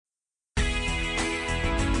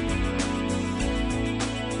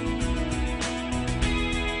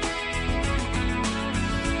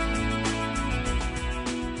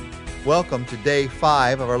Welcome to day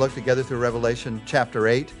 5 of our look together through Revelation chapter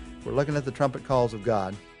 8. We're looking at the trumpet calls of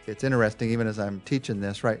God. It's interesting, even as I'm teaching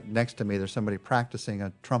this, right next to me there's somebody practicing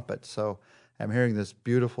a trumpet. So I'm hearing this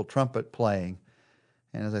beautiful trumpet playing.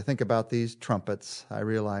 And as I think about these trumpets, I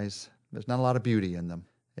realize there's not a lot of beauty in them.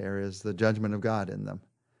 There is the judgment of God in them.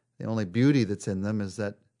 The only beauty that's in them is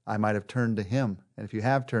that I might have turned to Him. And if you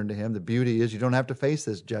have turned to Him, the beauty is you don't have to face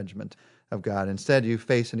this judgment of God. Instead, you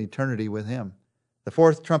face an eternity with Him. The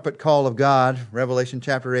fourth trumpet call of God, Revelation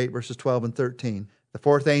chapter 8, verses 12 and 13. The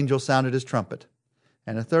fourth angel sounded his trumpet,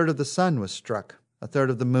 and a third of the sun was struck, a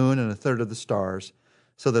third of the moon, and a third of the stars,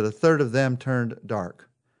 so that a third of them turned dark.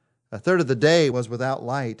 A third of the day was without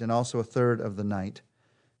light, and also a third of the night.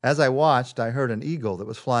 As I watched, I heard an eagle that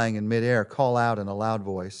was flying in midair call out in a loud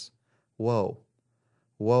voice, "Woe,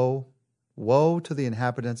 woe, woe to the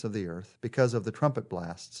inhabitants of the earth, because of the trumpet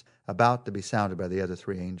blasts about to be sounded by the other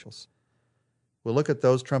three angels." We'll look at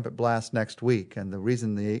those trumpet blasts next week, and the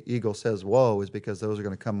reason the eagle says woe is because those are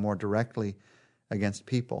going to come more directly against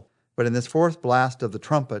people. But in this fourth blast of the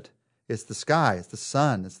trumpet, it's the sky, it's the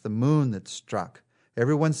sun, it's the moon that's struck.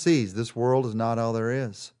 Everyone sees this world is not all there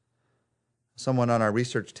is. Someone on our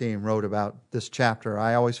research team wrote about this chapter.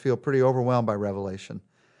 I always feel pretty overwhelmed by Revelation,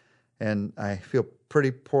 and I feel pretty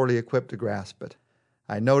poorly equipped to grasp it.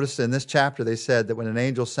 I noticed in this chapter they said that when an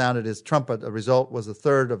angel sounded his trumpet, the result was a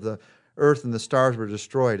third of the earth and the stars were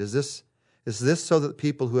destroyed. Is this so that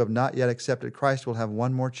people who have not yet accepted Christ will have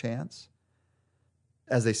one more chance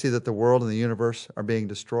as they see that the world and the universe are being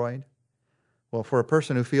destroyed? Well, for a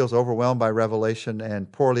person who feels overwhelmed by Revelation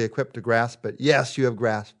and poorly equipped to grasp it, yes, you have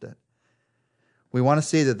grasped it. We want to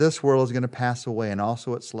see that this world is going to pass away and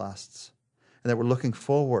also its lusts, and that we're looking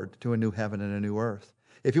forward to a new heaven and a new earth.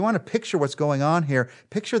 If you want to picture what's going on here,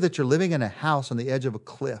 picture that you're living in a house on the edge of a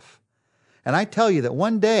cliff. And I tell you that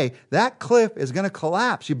one day that cliff is going to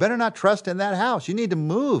collapse. You better not trust in that house. You need to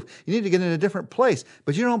move. You need to get in a different place.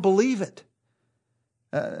 But you don't believe it.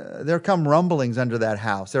 There come rumblings under that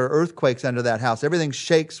house. There are earthquakes under that house. Everything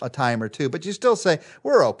shakes a time or two. But you still say,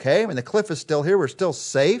 we're okay. I mean, the cliff is still here. We're still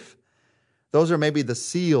safe. Those are maybe the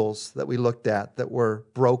seals that we looked at that were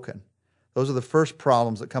broken. Those are the first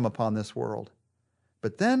problems that come upon this world.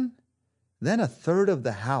 But then a third of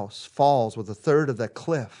the house falls with a third of the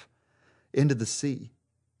cliff into the sea.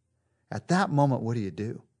 At that moment, what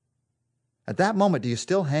do? At that moment, do you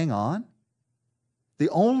still hang on? The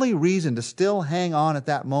only reason to still hang on at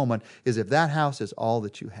that moment is if that house is all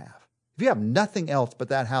that you have. If you have nothing else but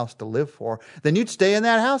that house to live for, then you'd stay in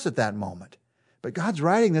that house at that moment. But God's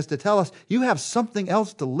writing this to tell us you have something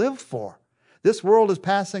else to live for. This world is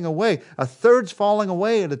passing away. A third's falling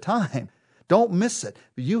away at a time. Don't miss it.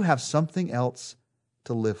 You have something else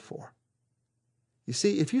to live for. You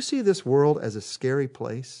see, if you see this world as a scary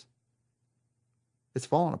place, it's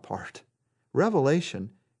fallen apart.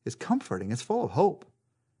 Revelation is comforting. It's full of hope.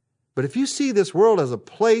 But if you see this world as a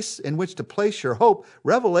place in which to place your hope,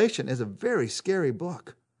 Revelation is a very scary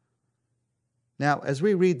book. Now, as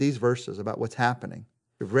we read these verses about what's happening,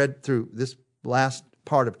 we've read through this last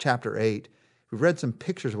part of chapter 8, we've read some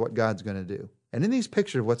pictures of what God's going to do. And in these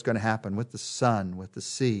pictures of what's going to happen with the sun, with the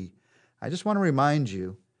sea, I just want to remind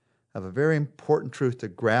you of a very important truth to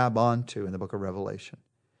grab onto in the book of Revelation.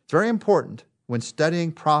 It's very important when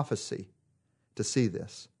studying prophecy to see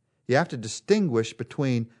this. You have to distinguish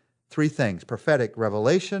between three things: prophetic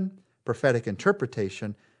revelation, prophetic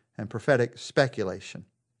interpretation, and prophetic speculation.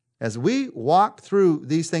 As we walk through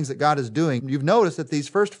these things that God is doing, you've noticed that these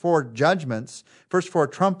first four judgments, first four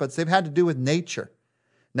trumpets, they've had to do with nature.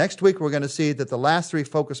 Next week, we're going to see that the last three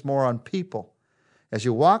focus more on people. As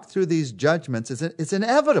you walk through these judgments, it's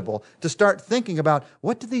inevitable to start thinking about,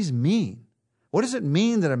 what do these mean? What does it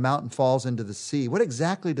mean that a mountain falls into the sea? What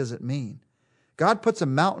exactly does it mean? God puts a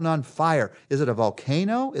mountain on fire. Is it a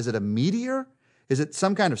volcano? Is it a meteor? Is it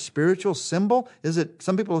some kind of spiritual symbol? Is it,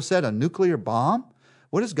 some people have said, a nuclear bomb?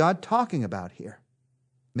 What is God talking about here?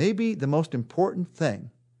 Maybe the most important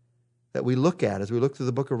thing that we look at as we look through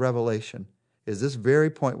the book of Revelation is this very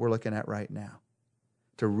point we're looking at right now.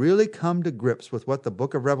 To really come to grips with what the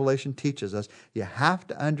book of Revelation teaches us, you have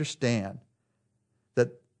to understand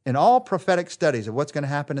that in all prophetic studies of what's going to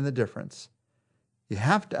happen in the difference, you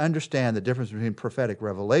have to understand the difference between prophetic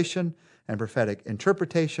revelation and prophetic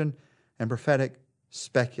interpretation and prophetic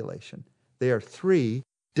speculation. They are three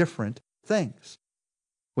different things.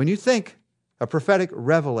 When you think of prophetic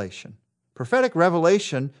revelation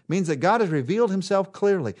means that God has revealed Himself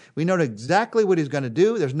clearly. We know exactly what He's going to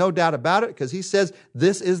do. There's no doubt about it because He says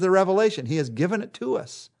this is the revelation. He has given it to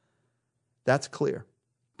us. That's clear.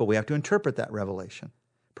 But we have to interpret that revelation.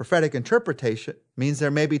 Prophetic interpretation means there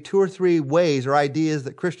may be 2 or 3 ways or ideas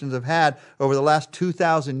that Christians have had over the last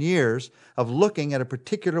 2,000 years of looking at a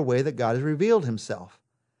particular way that God has revealed himself.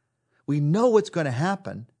 We know what's going to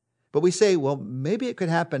happen, but we say, well, maybe it could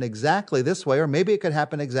happen exactly this way, or maybe it could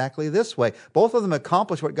happen exactly this way. Both of them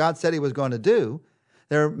accomplish what God said he was going to do.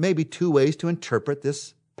 There may be 2 ways to interpret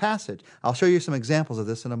this passage. I'll show you some examples of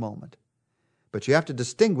this in a moment. But you have to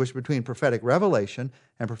distinguish between prophetic revelation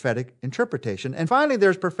and prophetic interpretation. And finally,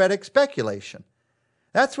 there's prophetic speculation.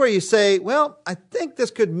 That's where you say, well, I think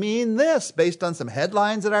this could mean this based on some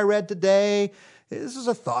headlines that I read today. This is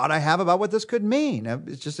a thought I have about what this could mean.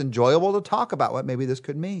 It's just enjoyable to talk about what maybe this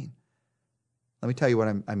could mean. Let me tell you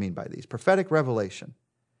what I mean by these. Prophetic revelation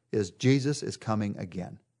is Jesus is coming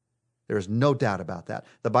again. There is no doubt about that.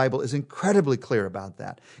 The Bible is incredibly clear about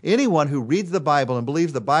that. Anyone who reads the Bible and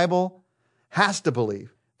believes the Bible has to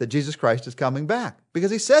believe that Jesus Christ is coming back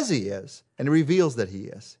because he says he is, and he reveals that he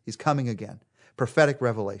is. He's coming again. Prophetic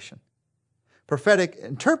revelation. Prophetic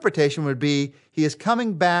interpretation would be he is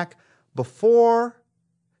coming back before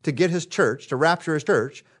to get his church, to rapture his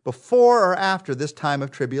church, before or after this time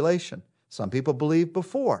of tribulation. Some people believe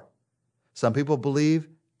before. Some people believe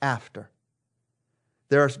after.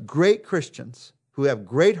 There are great Christians who have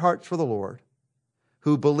great hearts for the Lord,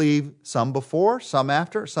 who believe some before, some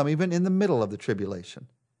after, some even in the middle of the tribulation.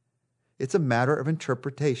 It's a matter of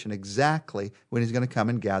interpretation, exactly when he's going to come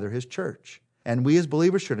and gather his church. And we as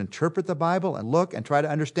believers should interpret the Bible and look and try to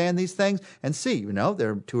understand these things and see, there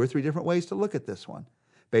are 2 or 3 different ways to look at this one.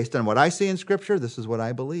 Based on what I see in Scripture, this is what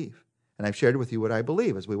I believe. And I've shared with you what I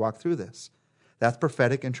believe as we walk through this. That's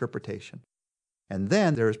prophetic interpretation. And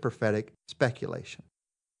then there is prophetic speculation.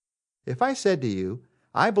 If I said to you,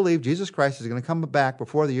 I believe Jesus Christ is going to come back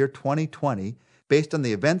before the year 2020 based on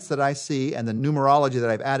the events that I see and the numerology that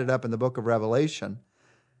I've added up in the book of Revelation.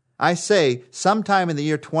 I say sometime in the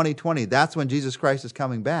year 2020, that's when Jesus Christ is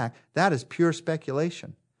coming back. That is pure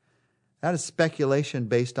speculation. That is speculation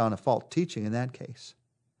based on a false teaching in that case.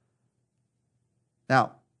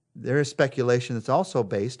 Now, there is speculation that's also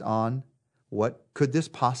based on what could this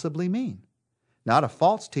possibly mean? Not a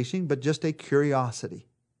false teaching, but just a curiosity.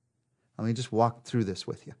 Let me just walk through this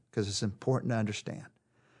with you because it's important to understand.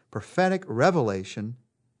 Prophetic revelation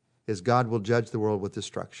is God will judge the world with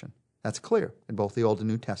destruction. That's clear in both the Old and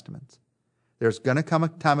New Testaments. There's going to come a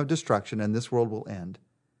time of destruction and this world will end.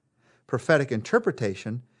 Prophetic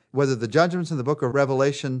interpretation, whether the judgments in the book of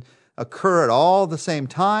Revelation occur at all the same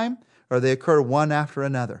time or they occur one after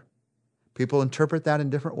another. People interpret that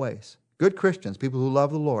in different ways. Good Christians, people who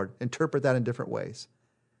love the Lord, interpret that in different ways.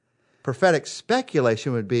 Prophetic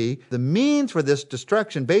speculation would be the means for this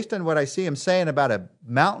destruction, based on what I see him saying about a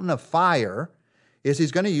mountain of fire, is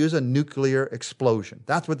he's going to use a nuclear explosion.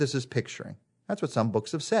 That's what this is picturing. That's what some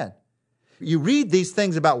books have said. You read these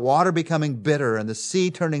things about water becoming bitter and the sea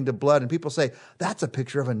turning to blood, and people say, that's a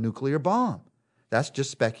picture of a nuclear bomb. That's just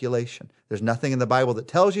speculation. There's nothing in the Bible that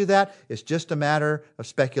tells you that. It's just a matter of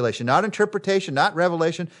speculation. Not interpretation, not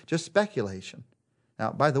revelation, just speculation.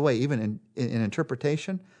 Now, by the way, even in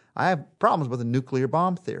interpretation, I have problems with the nuclear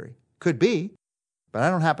bomb theory. Could be, but I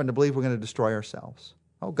don't happen to believe we're going to destroy ourselves.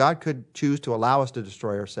 Oh, God could choose to allow us to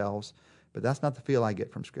destroy ourselves, but that's not the feel I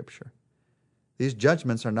get from Scripture. These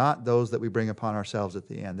judgments are not those that we bring upon ourselves at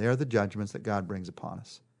the end. They are the judgments that God brings upon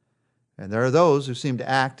us. And there are those who seem to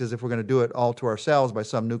act as if we're going to do it all to ourselves by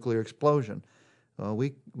some nuclear explosion. Well,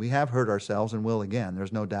 we have hurt ourselves and will again.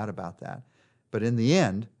 There's no doubt about that. But in the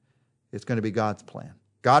end, it's going to be God's plan.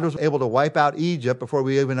 God was able to wipe out Egypt before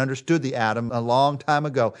we even understood the atom a long time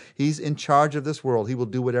ago. He's in charge of this world. He will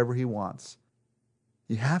do whatever he wants.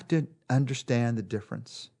 You have to understand the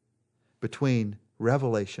difference between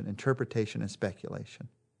revelation, interpretation, and speculation.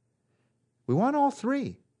 We want all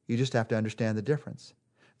 3. You just have to understand the difference.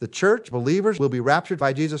 The church, believers, will be raptured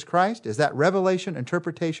by Jesus Christ. Is that revelation,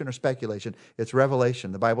 interpretation, or speculation? It's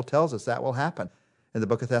revelation. The Bible tells us that will happen in the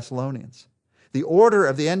book of Thessalonians. The order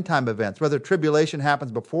of the end time events, whether tribulation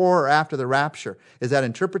happens before or after the rapture, is that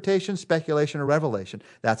interpretation, speculation, or revelation?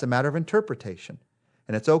 That's a matter of interpretation.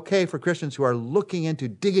 And it's okay for Christians who are digging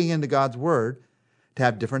into God's Word to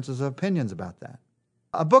have differences of opinions about that.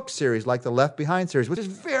 A book series like the Left Behind series, which is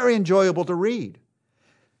very enjoyable to read,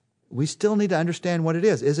 we still need to understand what it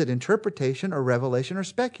is. Is it interpretation or revelation or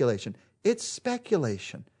speculation? It's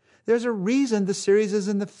speculation. There's a reason the series is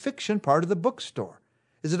in the fiction part of the bookstore.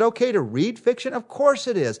 Is it okay to read fiction? Of course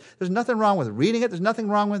it is. There's nothing wrong with reading it. There's nothing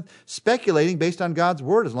wrong with speculating based on God's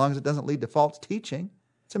Word as long as it doesn't lead to false teaching.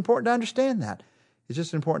 It's important to understand that. It's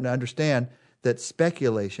just important to understand that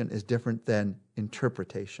speculation is different than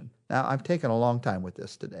interpretation. Now, I've taken a long time with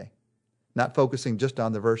this today, not focusing just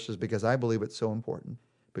on the verses because I believe it's so important.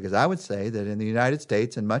 Because I would say that in the United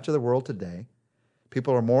States and much of the world today,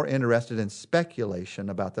 people are more interested in speculation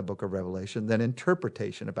about the book of Revelation than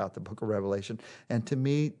interpretation about the book of Revelation. And to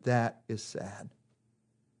me, that is sad.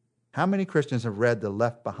 How many Christians have read the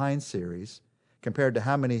Left Behind series compared to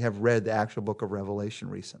how many have read the actual book of Revelation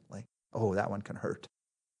recently? Oh, that one can hurt.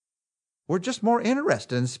 We're just more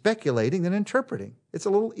interested in speculating than interpreting. It's a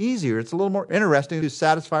little easier. It's a little more interesting to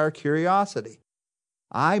satisfy our curiosity.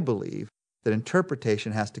 I believe that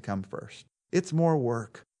interpretation has to come first. It's more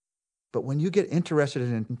work. But when you get interested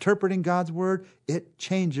in interpreting God's word, it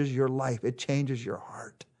changes your life. It changes your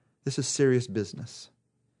heart. This is serious business.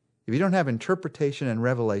 If you don't have interpretation and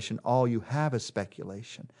revelation, all you have is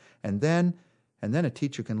speculation. And then a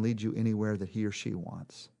teacher can lead you anywhere that he or she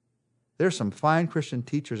wants. There's some fine Christian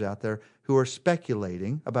teachers out there who are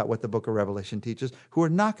speculating about what the book of Revelation teaches, who are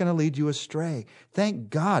not going to lead you astray.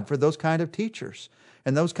 Thank God for those kind of teachers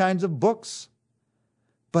and those kinds of books.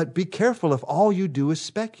 But be careful if all you do is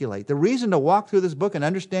speculate. The reason to walk through this book and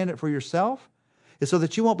understand it for yourself is so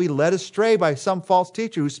that you won't be led astray by some false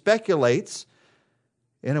teacher who speculates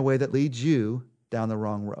in a way that leads you down the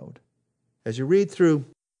wrong road. As you read through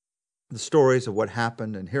the stories of what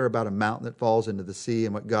happened and hear about a mountain that falls into the sea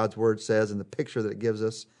and what God's word says and the picture that it gives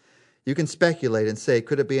us, you can speculate and say,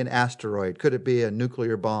 could it be an asteroid? Could it be a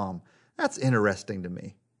nuclear bomb? That's interesting to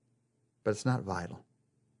me, but it's not vital.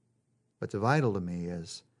 What's vital to me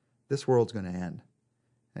is this world's going to end,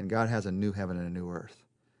 and God has a new heaven and a new earth.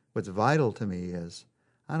 What's vital to me is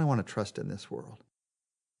I don't want to trust in this world,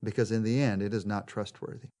 because in the end, it is not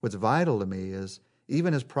trustworthy. What's vital to me is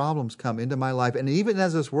even as problems come into my life, and even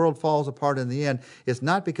as this world falls apart in the end, it's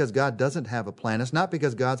not because God doesn't have a plan. It's not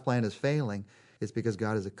because God's plan is failing. It's because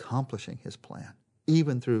God is accomplishing his plan,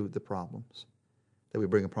 even through the problems that we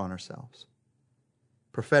bring upon ourselves.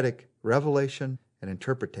 Prophetic revelation and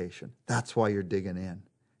interpretation. That's why you're digging in.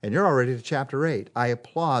 And you're already to chapter 8. I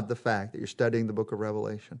applaud the fact that you're studying the book of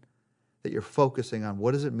Revelation, that you're focusing on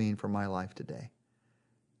what does it mean for my life today.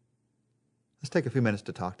 Let's take a few minutes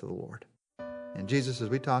to talk to the Lord. And Jesus, as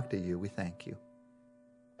we talk to you, we thank you.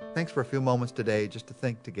 Thanks for a few moments today just to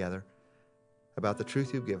think together about the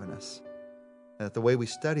truth you've given us, and that the way we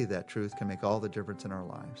study that truth can make all the difference in our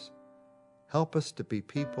lives. Help us to be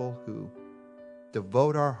people who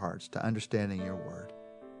devote our hearts to understanding your word,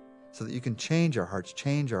 so that you can change our hearts,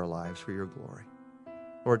 change our lives for your glory.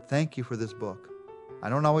 Lord, thank you for this book. I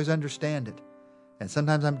don't always understand it, and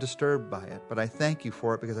sometimes I'm disturbed by it, but I thank you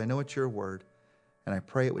for it because I know it's your word. And I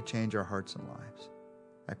pray it would change our hearts and lives.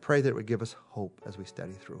 I pray that it would give us hope as we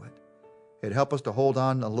study through it. It'd help us to hold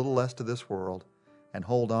on a little less to this world and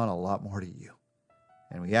hold on a lot more to you.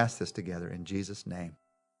 And we ask this together in Jesus' name.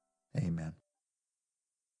 Amen.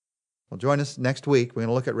 Well, join us next week. We're going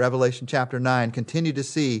to look at Revelation chapter 9. Continue to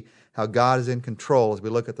see how God is in control as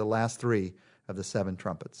we look at the last 3 of the 7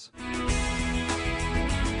 trumpets.